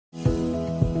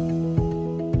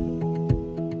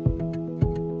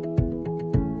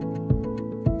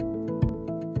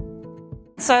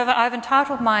So I've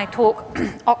entitled my talk,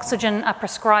 Oxygen, a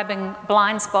Prescribing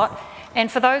Blind Spot.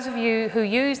 And for those of you who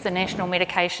use the National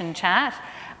Medication Chart,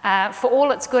 for all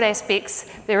its good aspects,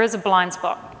 there is a blind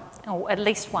spot, or at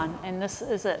least one, and this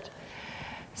is it.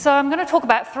 So I'm going to talk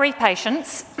about 3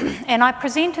 patients, and I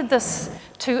presented this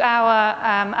to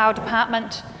our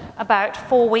department about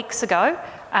 4 weeks ago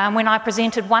when I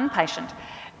presented 1 patient.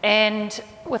 And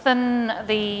within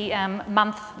the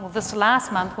month, well, this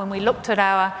last month, when we looked at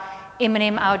our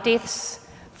M&M, our deaths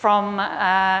from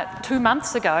 2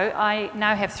 months ago, I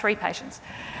now have 3 patients.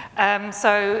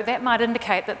 So that might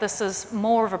indicate that this is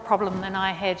more of a problem than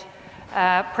I had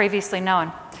previously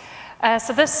known.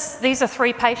 So these are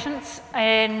 3 patients,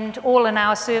 and all in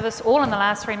our service, all in the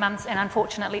last 3 months, and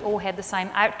unfortunately all had the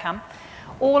same outcome.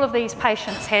 All of these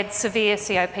patients had severe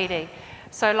COPD.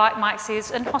 So like Mike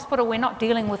says, in hospital we're not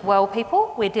dealing with well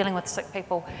people, we're dealing with sick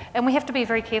people, and we have to be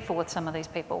very careful with some of these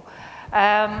people.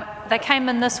 They came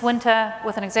in this winter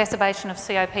with an exacerbation of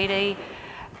COPD.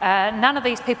 None of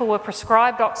these people were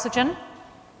prescribed oxygen,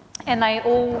 and they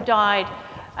all died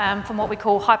from what we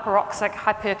call hyperoxic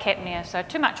hypercapnia, so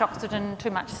too much oxygen,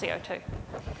 too much CO2.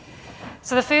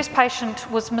 So the first patient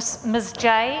was Ms.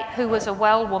 J, who was a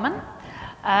well woman,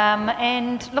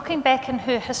 and looking back in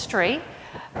her history,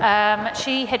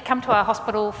 she had come to our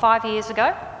hospital 5 years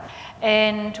ago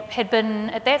and had been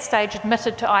at that stage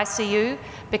admitted to ICU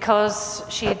because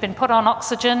she had been put on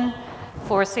oxygen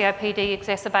for a COPD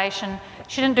exacerbation.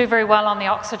 She didn't do very well on the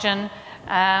oxygen,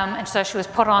 and so she was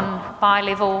put on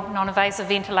bi-level non-invasive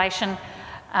ventilation,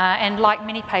 and like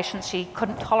many patients she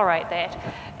couldn't tolerate that,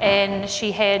 and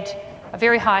she had a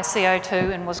very high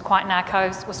CO2 and was quite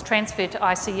narcosed, was transferred to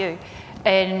ICU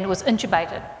and was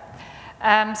intubated.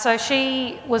 So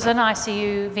she was in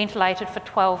ICU, ventilated for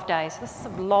 12 days. This is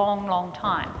a long, long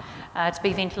time to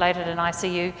be ventilated in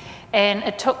ICU, and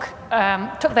it took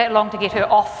that long to get her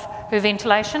off her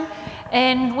ventilation.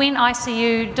 And when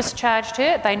ICU discharged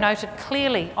her, they noted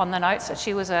clearly on the notes that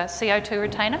she was a CO2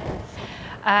 retainer,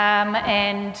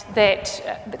 and that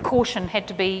the caution had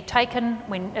to be taken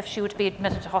if she were to be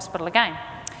admitted to hospital again.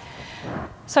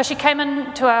 So she came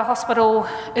into our hospital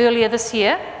earlier this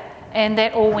year, and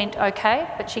that all went okay,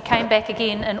 but she came back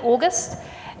again in August,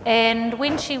 and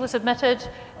when she was admitted,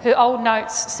 her old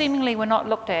notes seemingly were not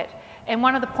looked at. And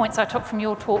one of the points I took from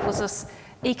your talk was this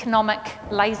economic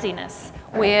laziness,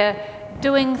 where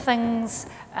doing things,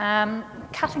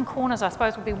 cutting corners I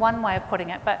suppose would be one way of putting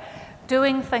it, but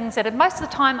doing things that are most of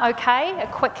the time okay,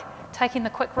 taking the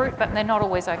quick route, but they're not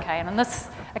always okay, and on this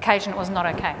occasion it was not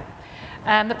okay.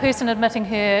 The person admitting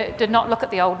her did not look at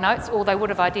the old notes, or they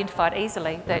would have identified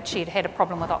easily that she'd had a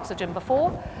problem with oxygen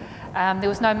before. There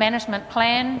was no management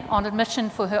plan on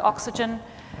admission for her oxygen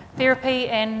therapy,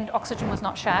 and oxygen was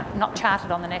not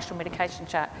charted on the National Medication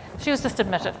Chart. She was just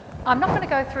admitted. I'm not going to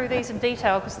go through these in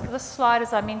detail because this slide,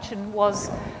 as I mentioned, was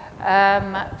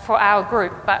for our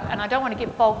group, and I don't want to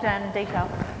get bogged down in detail.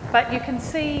 But you can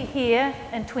see here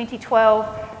in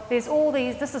 2012, there's all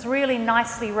these, this is really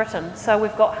nicely written. So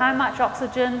we've got how much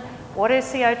oxygen, what her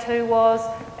CO2 was,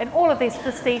 and all of this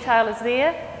detail is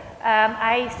there.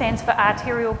 A stands for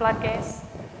arterial blood gas.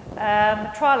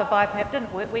 Trial of BiPAP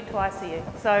didn't work, went to ICU.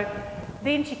 So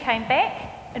then she came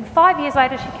back, and 5 years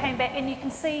later she came back, and you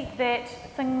can see that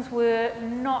things were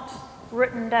not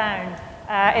written down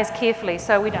as carefully.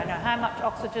 So we don't know how much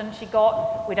oxygen she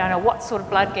got, we don't know what sort of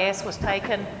blood gas was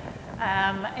taken,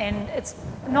 and it's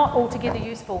not altogether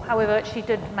useful. However, she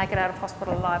did make it out of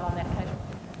hospital alive on that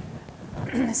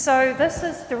occasion. So this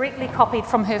is directly copied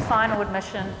from her final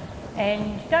admission,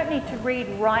 and you don't need to read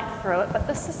right through it, but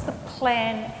this is the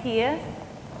plan here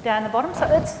down the bottom. So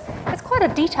it's quite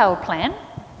a detailed plan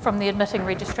from the admitting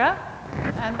registrar,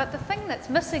 but the thing that's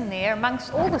missing there,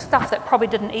 amongst all the stuff that probably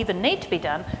didn't even need to be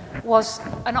done, was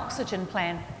an oxygen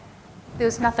plan. There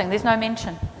was nothing, there's no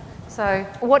mention. So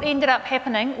what ended up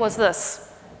happening was this.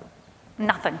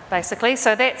 Nothing, basically.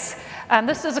 So that's,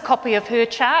 this is a copy of her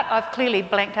chart. I've clearly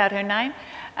blanked out her name.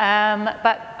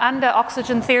 But under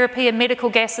oxygen therapy and medical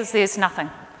gases, there's nothing.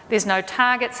 There's no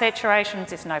target saturations,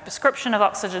 there's no prescription of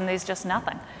oxygen, there's just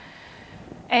nothing.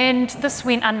 And this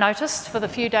went unnoticed for the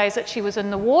few days that she was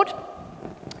in the ward,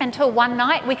 until one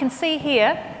night, we can see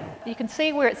here, you can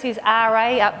see where it says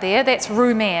RA up there, that's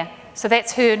room air. So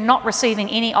that's her not receiving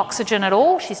any oxygen at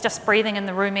all, she's just breathing in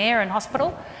the room air in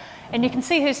hospital. And you can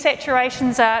see her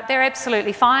saturations they're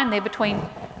absolutely fine, they're between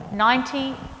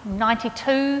 90,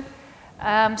 92.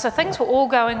 So things were all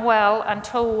going well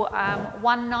until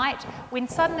one night when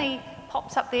suddenly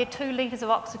pops up there 2 litres of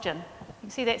oxygen. You can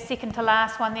You see that second to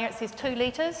last one there, it says 2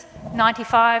 litres,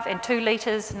 95, and 2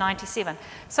 litres, 97.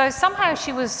 So somehow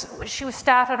she was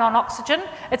started on oxygen.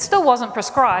 It still wasn't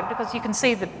prescribed because you can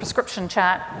see the prescription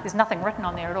chart, there's nothing written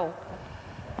on there at all.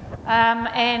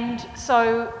 And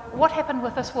so what happened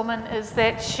with this woman is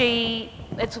that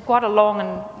it's quite a long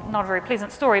and not a very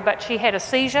pleasant story, but she had a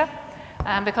seizure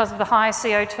because of the high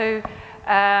CO2.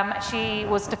 She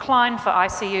was declined for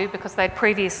ICU because they'd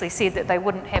previously said that they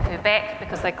wouldn't have her back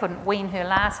because they couldn't wean her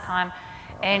last time,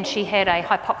 and she had a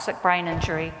hypoxic brain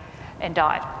injury and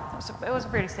died. It was a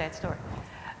pretty sad story.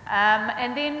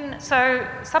 And then, so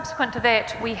subsequent to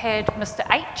that, we had Mr.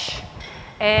 H,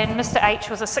 and Mr. H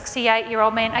was a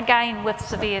 68-year-old man, again with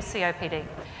severe COPD.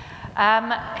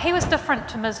 He was different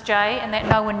to Ms. J in that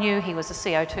no one knew he was a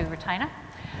CO2 retainer,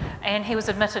 and he was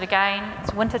admitted again.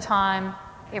 It's winter time.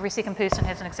 Every second person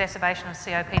has an exacerbation of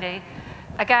COPD.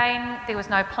 Again, there was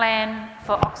no plan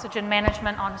for oxygen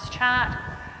management on his chart,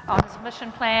 on his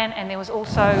admission plan, and there was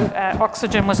also,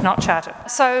 oxygen was not charted.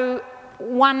 So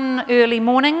one early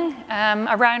morning,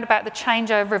 around about the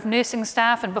changeover of nursing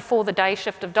staff and before the day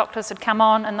shift of doctors had come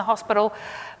on in the hospital,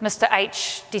 Mr.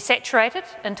 H desaturated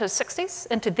into the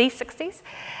 60s,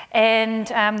 and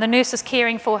the nurses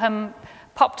caring for him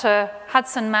popped a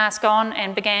Hudson mask on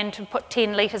and began to put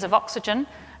 10 litres of oxygen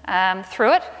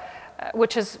through it,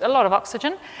 which is a lot of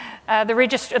oxygen.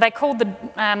 They called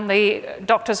the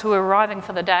doctors who were arriving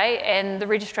for the day, and the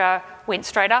registrar went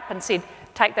straight up and said,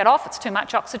 take that off, it's too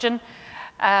much oxygen.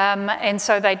 And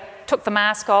so they took the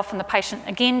mask off and the patient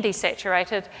again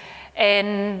desaturated,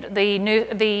 and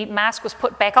the mask was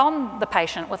put back on the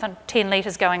patient with 10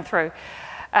 litres going through.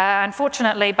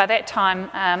 Unfortunately, by that time,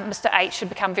 Mr. H had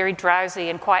become very drowsy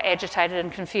and quite agitated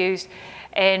and confused,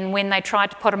 and when they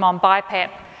tried to put him on BiPAP,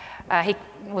 he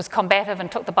was combative and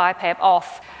took the BiPAP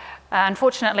off.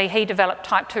 Unfortunately, he developed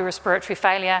type 2 respiratory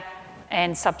failure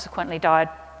and subsequently died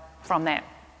from that.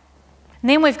 And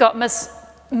then we've got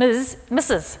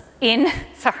Mrs. N,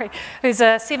 who's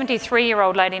a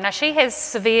 73-year-old lady. Now, she has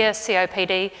severe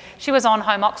COPD. She was on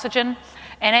home oxygen,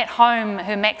 and at home,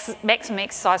 her maximum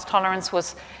exercise tolerance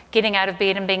was getting out of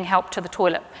bed and being helped to the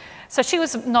toilet. So she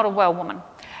was not a well woman.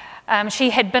 She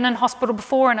had been in hospital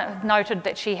before and it noted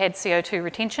that she had CO2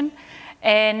 retention.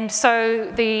 And so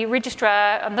the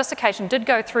registrar on this occasion did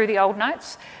go through the old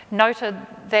notes, noted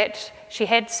that she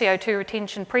had CO2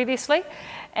 retention previously,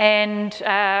 and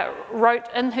wrote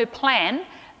in her plan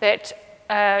that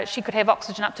she could have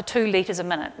oxygen up to 2 litres a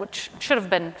minute, which should have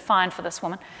been fine for this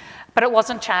woman, but it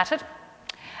wasn't charted.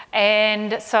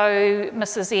 And so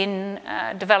Mrs.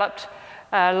 N developed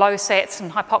low sats and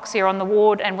hypoxia on the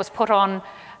ward and was put on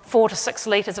 4 to 6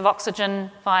 litres of oxygen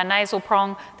via nasal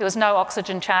prong. There was no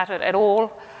oxygen charted at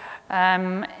all.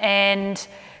 And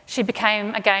she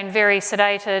became, again, very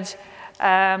sedated.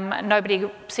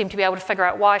 Nobody seemed to be able to figure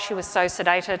out why she was so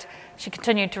sedated. She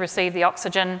continued to receive the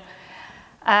oxygen.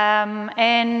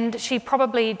 And she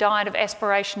probably died of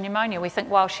aspiration pneumonia. We think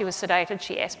while she was sedated,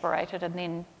 she aspirated and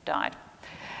then died.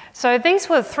 So these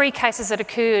were 3 cases that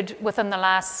occurred within the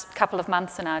last couple of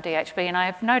months in our DHB, and I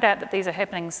have no doubt that these are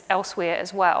happening elsewhere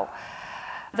as well.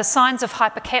 The signs of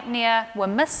hypercapnia were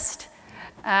missed,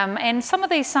 and some of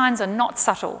these signs are not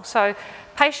subtle. So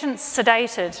patients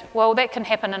sedated, well, that can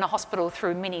happen in a hospital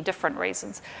through many different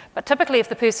reasons. But typically if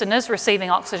the person is receiving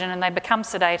oxygen and they become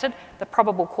sedated, the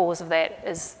probable cause of that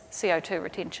is CO2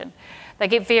 retention. They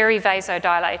get very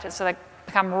vasodilated, so they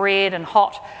become red and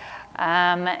hot,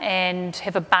 and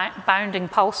have a bounding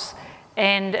pulse,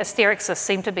 and hysterexis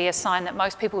seemed to be a sign that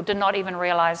most people did not even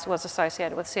realise was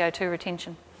associated with CO2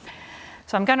 retention.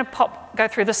 So I'm going to go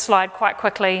through this slide quite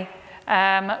quickly.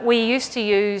 We used to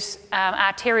use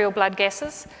arterial blood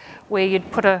gases, where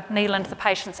you'd put a needle into the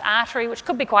patient's artery, which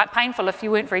could be quite painful if you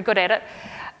weren't very good at it,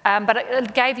 but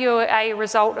it gave you a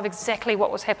result of exactly what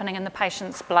was happening in the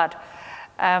patient's blood.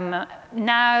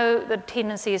 Now the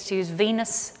tendency is to use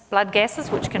venous blood gases,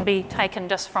 which can be taken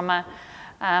just from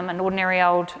an ordinary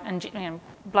old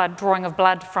drawing of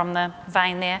blood from the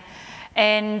vein there.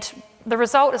 And the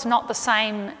result is not the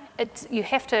same. You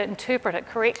have to interpret it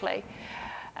correctly.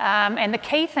 And the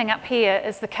key thing up here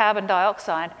is the carbon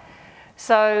dioxide.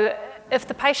 So if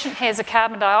the patient has a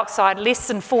carbon dioxide less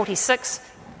than 46,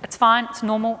 it's fine, it's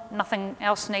normal, nothing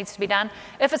else needs to be done.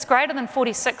 If it's greater than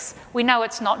 46, we know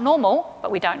it's not normal, but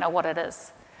we don't know what it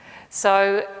is.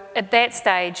 So at that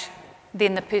stage,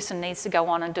 then the person needs to go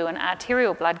on and do an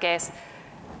arterial blood gas,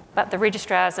 but the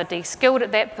registrars are de-skilled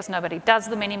at that because nobody does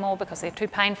them anymore because they're too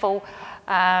painful.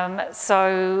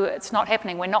 So it's not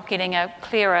happening. We're not getting a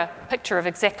clearer picture of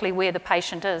exactly where the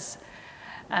patient is.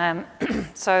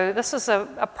 So this is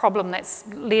a problem that's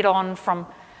led on from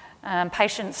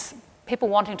people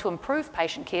wanting to improve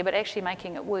patient care, but actually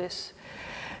making it worse.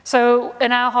 So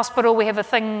in our hospital, we have a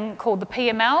thing called the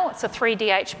PML. It's a 3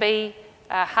 DHB,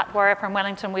 Hutt, Warrapper and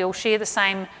Wellington. We all share the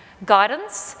same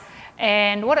guidance.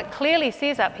 And what it clearly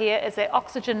says up here is that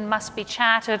oxygen must be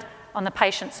charted on the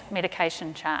patient's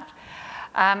medication chart.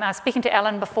 I was speaking to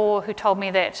Alan before, who told me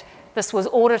that this was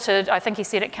audited, I think he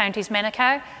said at Counties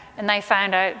Manukau, and they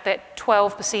found out that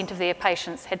 12% of their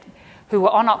patients who were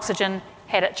on oxygen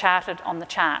had it charted on the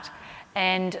chart.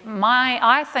 And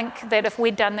I think that if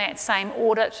we'd done that same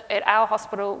audit at our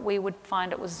hospital, we would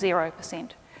find it was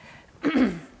 0%.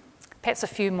 Perhaps a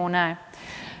few more now.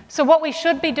 So what we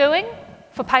should be doing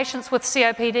for patients with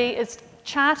COPD is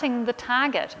charting the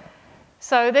target.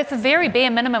 So that's the very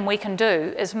bare minimum we can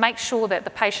do, is make sure that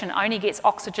the patient only gets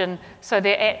oxygen so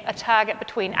they're at a target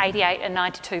between 88 and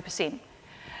 92%.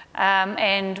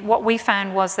 And what we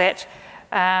found was that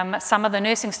some of the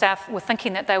nursing staff were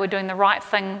thinking that they were doing the right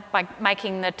thing by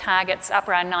making the targets up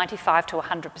around 95 to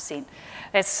 100%.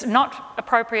 That's not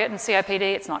appropriate in COPD,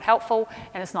 it's not helpful,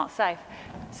 and it's not safe.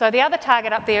 So the other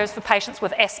target up there is for patients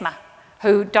with asthma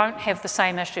who don't have the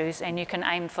same issues, and you can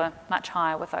aim for much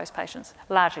higher with those patients.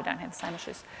 Largely don't have the same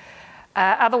issues.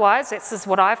 Otherwise, this is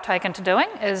what I've taken to doing,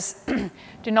 is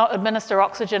do not administer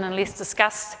oxygen unless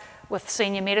discussed with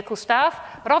senior medical staff.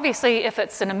 But obviously, if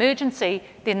it's an emergency,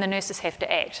 then the nurses have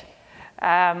to act.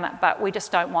 But we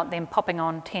just don't want them popping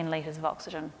on 10 litres of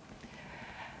oxygen.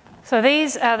 So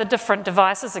these are the different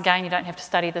devices. Again, you don't have to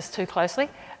study this too closely.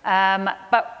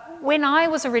 But when I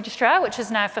was a registrar, which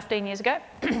is now 15 years ago,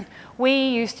 we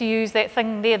used to use that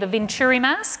thing there, the Venturi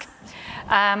mask.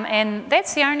 And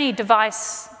that's the only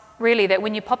device, really, that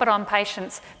when you pop it on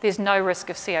patients, there's no risk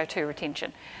of CO2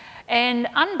 retention. And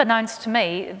unbeknownst to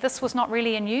me, this was not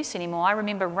really in use anymore. I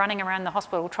remember running around the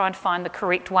hospital trying to find the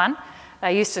correct one.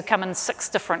 They used to come in 6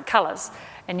 different colours,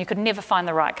 and you could never find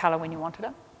the right colour when you wanted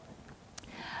it.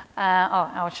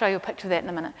 I'll show you a picture of that in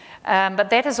a minute. But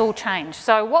that has all changed.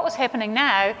 So what was happening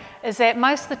now is that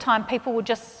most of the time people were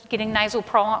just getting nasal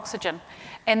prong oxygen.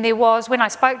 And there was, when I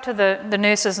spoke to the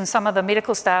nurses and some of the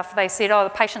medical staff, they said, oh, the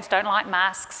patients don't like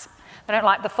masks. They don't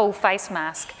like the full face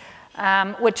mask,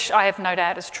 which I have no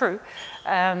doubt is true.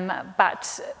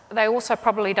 But they also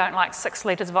probably don't like 6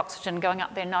 litres of oxygen going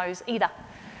up their nose either.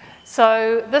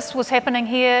 So this was happening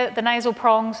here, the nasal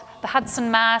prongs, the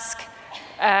Hudson mask,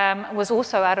 was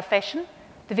also out of fashion.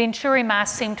 The Venturi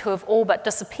masks seemed to have all but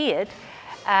disappeared,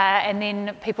 and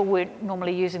then people weren't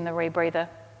normally using the rebreather,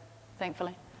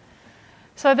 thankfully.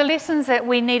 So the lessons that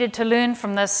we needed to learn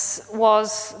from this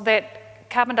was that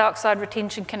carbon dioxide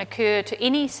retention can occur to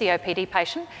any COPD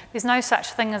patient. There's no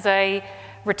such thing as a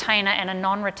retainer and a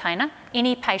non-retainer.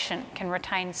 Any patient can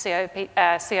retain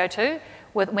CO2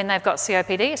 when they've got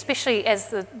COPD, especially as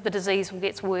the disease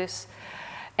gets worse.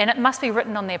 And it must be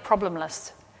written on their problem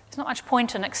list. There's not much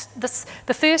point in this.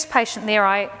 The first patient there,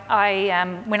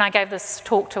 when I gave this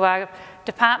talk to our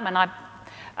department,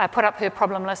 I put up her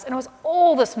problem list, and it was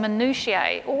all this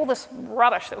minutiae, all this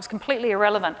rubbish that was completely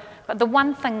irrelevant. But the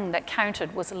one thing that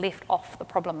counted was left off the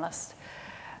problem list.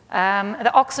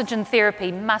 The oxygen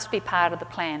therapy must be part of the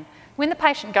plan. When the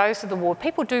patient goes to the ward,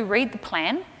 people do read the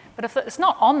plan, but if it's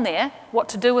not on there what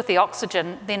to do with the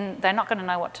oxygen, then they're not going to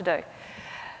know what to do.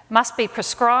 Must be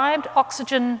prescribed.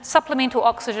 Oxygen, supplemental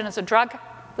oxygen is a drug.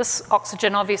 This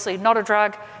oxygen, obviously not a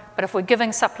drug, but if we're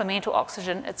giving supplemental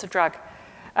oxygen, it's a drug.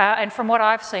 And from what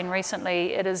I've seen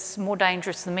recently, it is more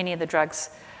dangerous than many of the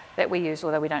drugs that we use,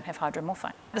 although we don't have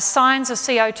hydromorphone. The signs of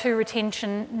CO2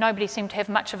 retention, nobody seemed to have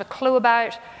much of a clue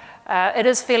about. It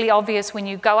is fairly obvious when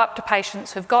you go up to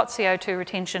patients who've got CO2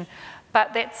 retention,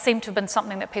 but that seemed to have been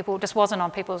something that just wasn't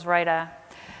on people's radar.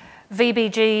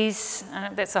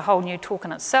 VBGs, that's a whole new talk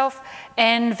in itself,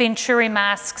 and Venturi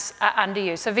masks are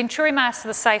underused. So Venturi masks are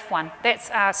the safe one. That's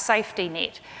our safety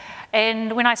net.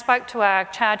 And when I spoke to our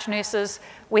charge nurses,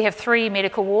 we have 3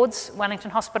 medical wards,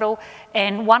 Wellington Hospital,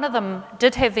 and one of them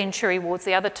did have Venturi wards,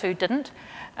 the other 2 didn't.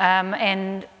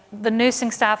 And the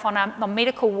nursing staff on our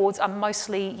medical wards are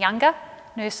mostly younger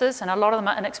nurses, and a lot of them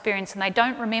are inexperienced, and they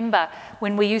don't remember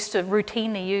when we used to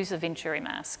routinely use a Venturi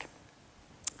mask.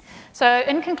 So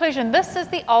in conclusion, these are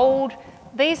the old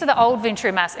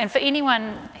Venturi masks, and for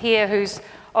anyone here who's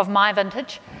of my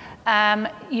vintage,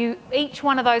 each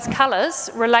one of those colours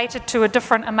related to a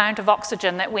different amount of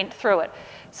oxygen that went through it.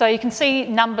 So you can see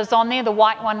numbers on there, the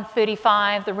white one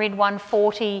 35, the red one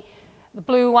 40, the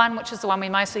blue one, which is the one we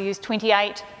mostly use,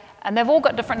 28, and they've all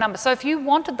got different numbers. So if you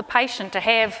wanted the patient to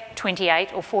have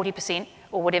 28 or 40%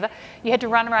 or whatever, you had to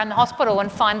run around the hospital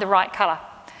and find the right colour.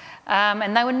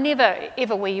 And they were never,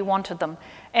 ever where you wanted them.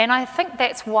 And I think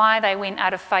that's why they went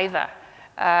out of favour.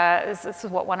 This is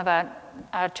what one of our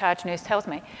our charge nurse tells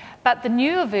me. But the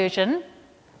newer version,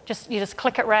 you just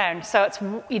click it round.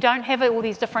 So you don't have all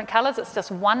these different colours, it's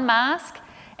just one mask,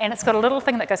 and it's got a little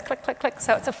thing that goes click, click, click.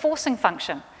 So it's a forcing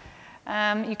function.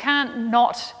 You can't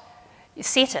not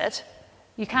set it.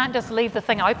 You can't just leave the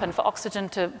thing open for oxygen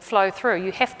to flow through.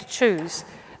 You have to choose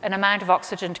an amount of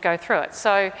oxygen to go through it.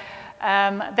 So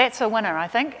that's a winner, I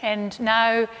think. And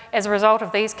now, as a result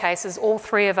of these cases, all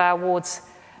 3 of our wards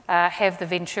have the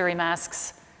Venturi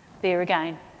masks there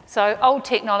again. So old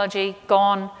technology,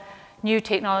 gone. New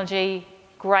technology,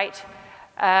 great.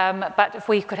 But if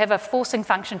we could have a forcing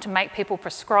function to make people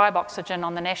prescribe oxygen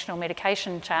on the national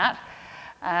medication chart,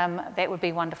 that would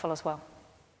be wonderful as well.